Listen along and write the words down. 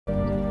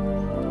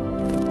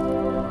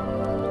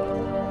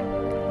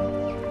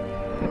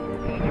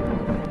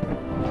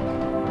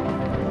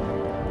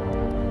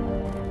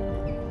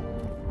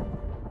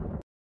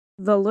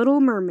The Little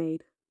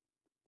Mermaid.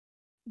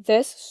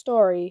 This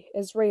story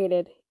is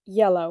rated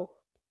yellow.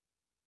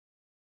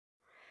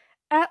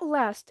 At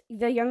last,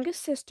 the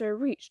youngest sister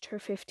reached her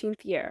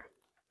 15th year.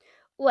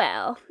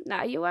 "Well,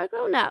 now you are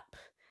grown up,"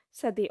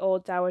 said the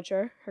old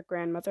dowager, her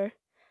grandmother.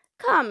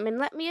 "Come and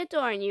let me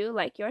adorn you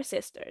like your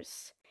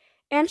sisters."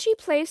 And she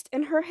placed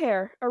in her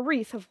hair a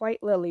wreath of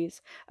white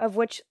lilies, of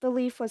which the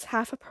leaf was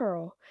half a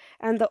pearl,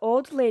 and the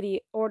old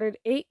lady ordered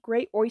 8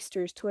 great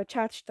oysters to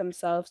attach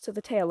themselves to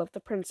the tail of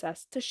the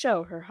princess to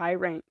show her high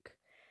rank.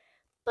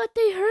 "But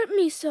they hurt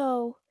me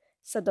so,"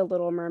 said the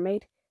little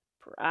mermaid.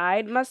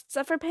 "Pride must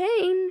suffer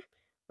pain,"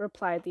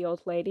 replied the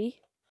old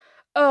lady.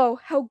 Oh,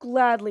 how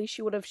gladly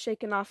she would have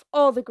shaken off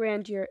all the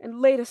grandeur and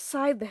laid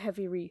aside the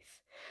heavy wreath.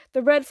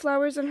 The red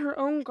flowers in her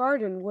own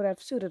garden would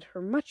have suited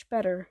her much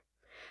better.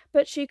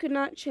 But she could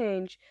not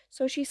change,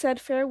 so she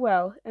said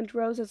farewell and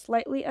rose as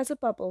lightly as a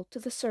bubble to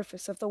the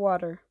surface of the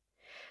water.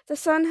 The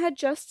sun had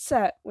just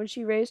set when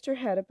she raised her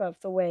head above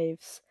the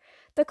waves.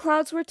 The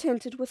clouds were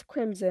tinted with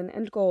crimson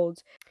and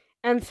gold,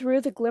 and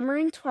through the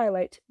glimmering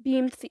twilight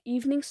beamed the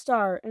evening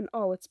star in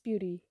all its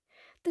beauty.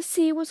 The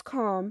sea was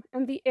calm,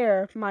 and the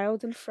air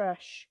mild and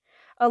fresh.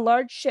 A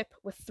large ship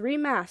with 3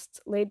 masts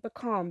lay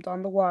becalmed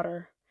on the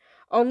water.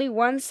 Only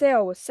 1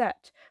 sail was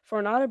set,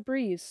 for not a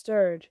breeze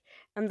stirred,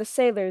 and the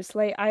sailors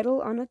lay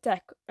idle on a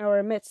deck or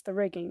amidst the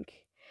rigging.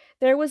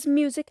 There was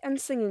music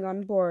and singing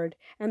on board,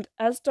 and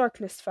as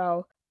darkness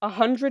fell,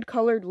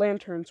 100-colored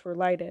lanterns were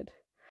lighted.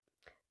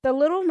 The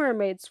little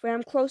mermaid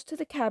swam close to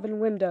the cabin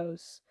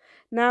windows.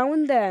 Now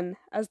and then,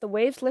 as the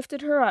waves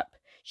lifted her up,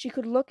 she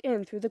could look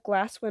in through the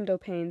glass window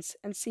panes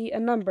and see a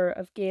number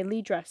of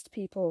gaily dressed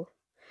people.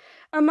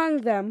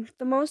 Among them,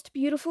 the most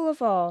beautiful of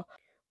all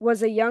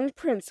was a young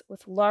prince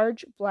with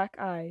large black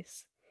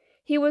eyes.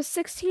 He was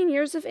 16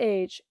 years of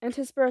age, and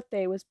his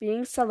birthday was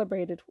being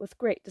celebrated with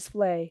great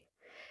display.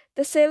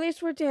 The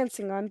sailors were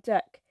dancing on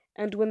deck,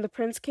 and when the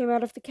prince came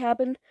out of the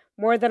cabin,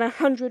 more than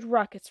 100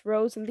 rockets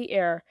rose in the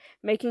air,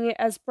 making it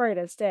as bright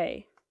as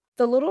day.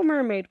 The little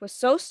mermaid was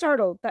so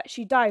startled that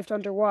she dived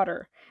under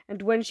water,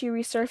 and when she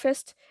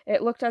resurfaced,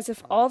 it looked as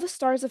if all the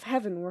stars of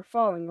heaven were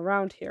falling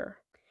around her.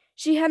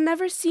 She had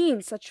never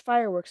seen such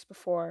fireworks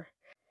before.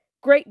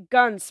 Great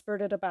guns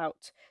spurted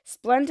about,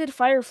 splendid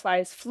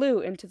fireflies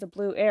flew into the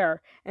blue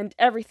air, and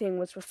everything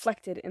was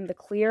reflected in the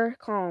clear,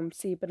 calm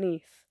sea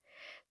beneath.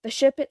 The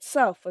ship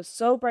itself was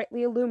so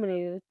brightly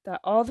illuminated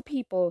that all the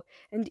people,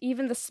 and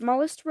even the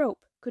smallest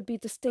rope, could be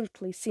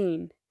distinctly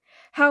seen.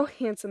 How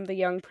handsome the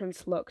young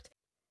prince looked,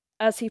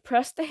 as he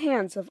pressed the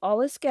hands of all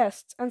his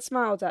guests and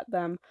smiled at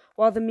them,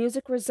 while the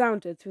music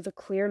resounded through the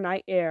clear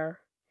night air.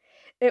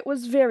 It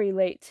was very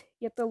late,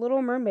 yet the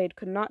little mermaid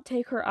could not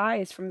take her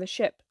eyes from the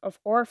ship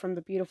or from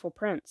the beautiful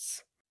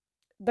prince.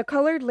 The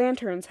colored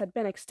lanterns had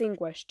been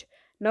extinguished,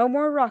 no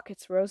more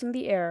rockets rose in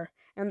the air,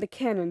 and the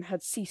cannon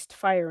had ceased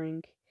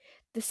firing.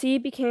 The sea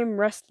became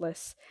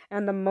restless,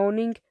 and the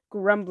moaning,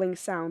 grumbling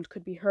sound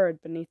could be heard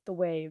beneath the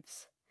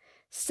waves.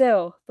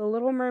 Still, the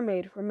little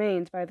mermaid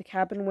remained by the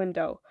cabin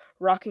window,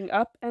 rocking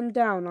up and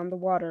down on the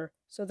water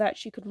so that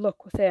she could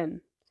look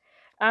within.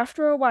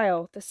 After a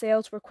while, the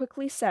sails were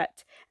quickly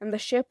set, and the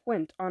ship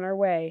went on her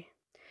way.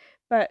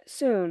 But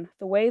soon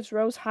the waves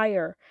rose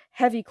higher,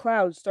 heavy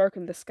clouds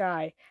darkened the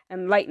sky,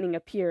 and lightning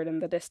appeared in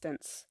the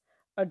distance.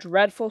 A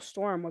dreadful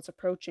storm was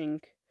approaching.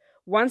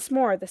 Once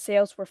more the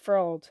sails were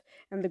furled,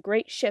 and the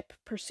great ship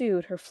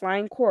pursued her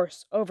flying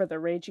course over the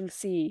raging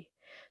sea.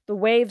 The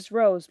waves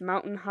rose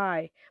mountain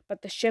high,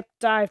 but the ship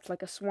dived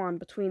like a swan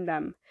between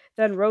them,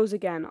 then rose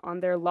again on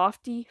their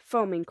lofty,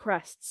 foaming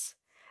crests.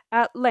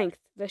 At length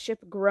the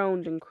ship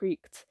groaned and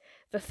creaked.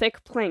 The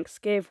thick planks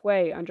gave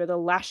way under the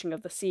lashing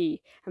of the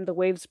sea, and the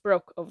waves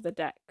broke over the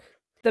deck.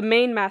 The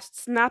mainmast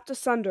snapped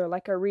asunder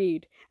like a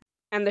reed,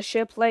 and the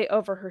ship lay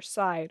over her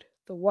side.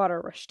 The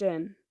water rushed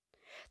in.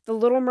 The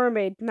little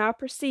mermaid now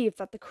perceived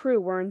that the crew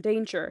were in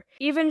danger.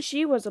 Even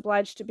she was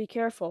obliged to be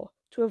careful,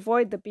 to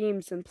avoid the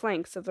beams and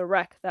planks of the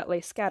wreck that lay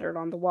scattered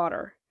on the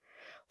water.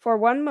 For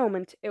one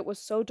moment it was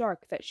so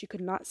dark that she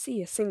could not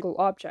see a single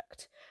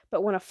object,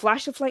 but when a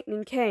flash of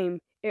lightning came,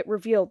 it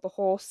revealed the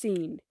whole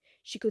scene.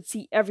 She could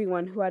see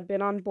everyone who had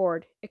been on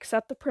board,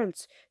 except the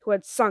prince, who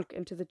had sunk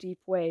into the deep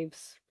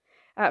waves.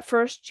 At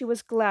first she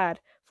was glad,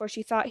 for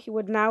she thought he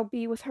would now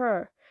be with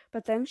her,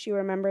 but then she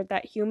remembered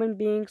that human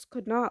beings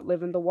could not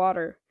live in the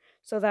water,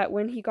 so that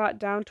when he got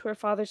down to her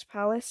father's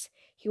palace,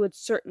 he would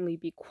certainly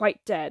be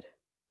quite dead.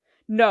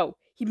 No,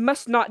 he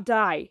must not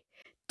die!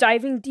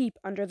 Diving deep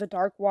under the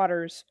dark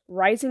waters,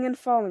 rising and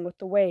falling with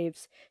the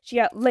waves, she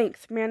at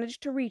length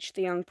managed to reach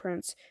the young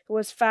prince, who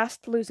was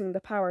fast losing the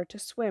power to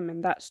swim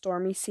in that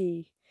stormy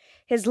sea.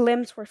 His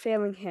limbs were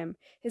failing him,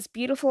 his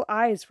beautiful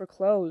eyes were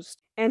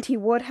closed, and he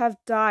would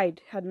have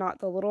died had not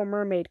the little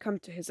mermaid come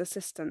to his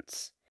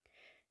assistance.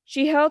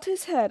 She held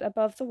his head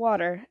above the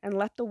water and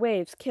let the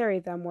waves carry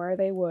them where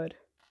they would.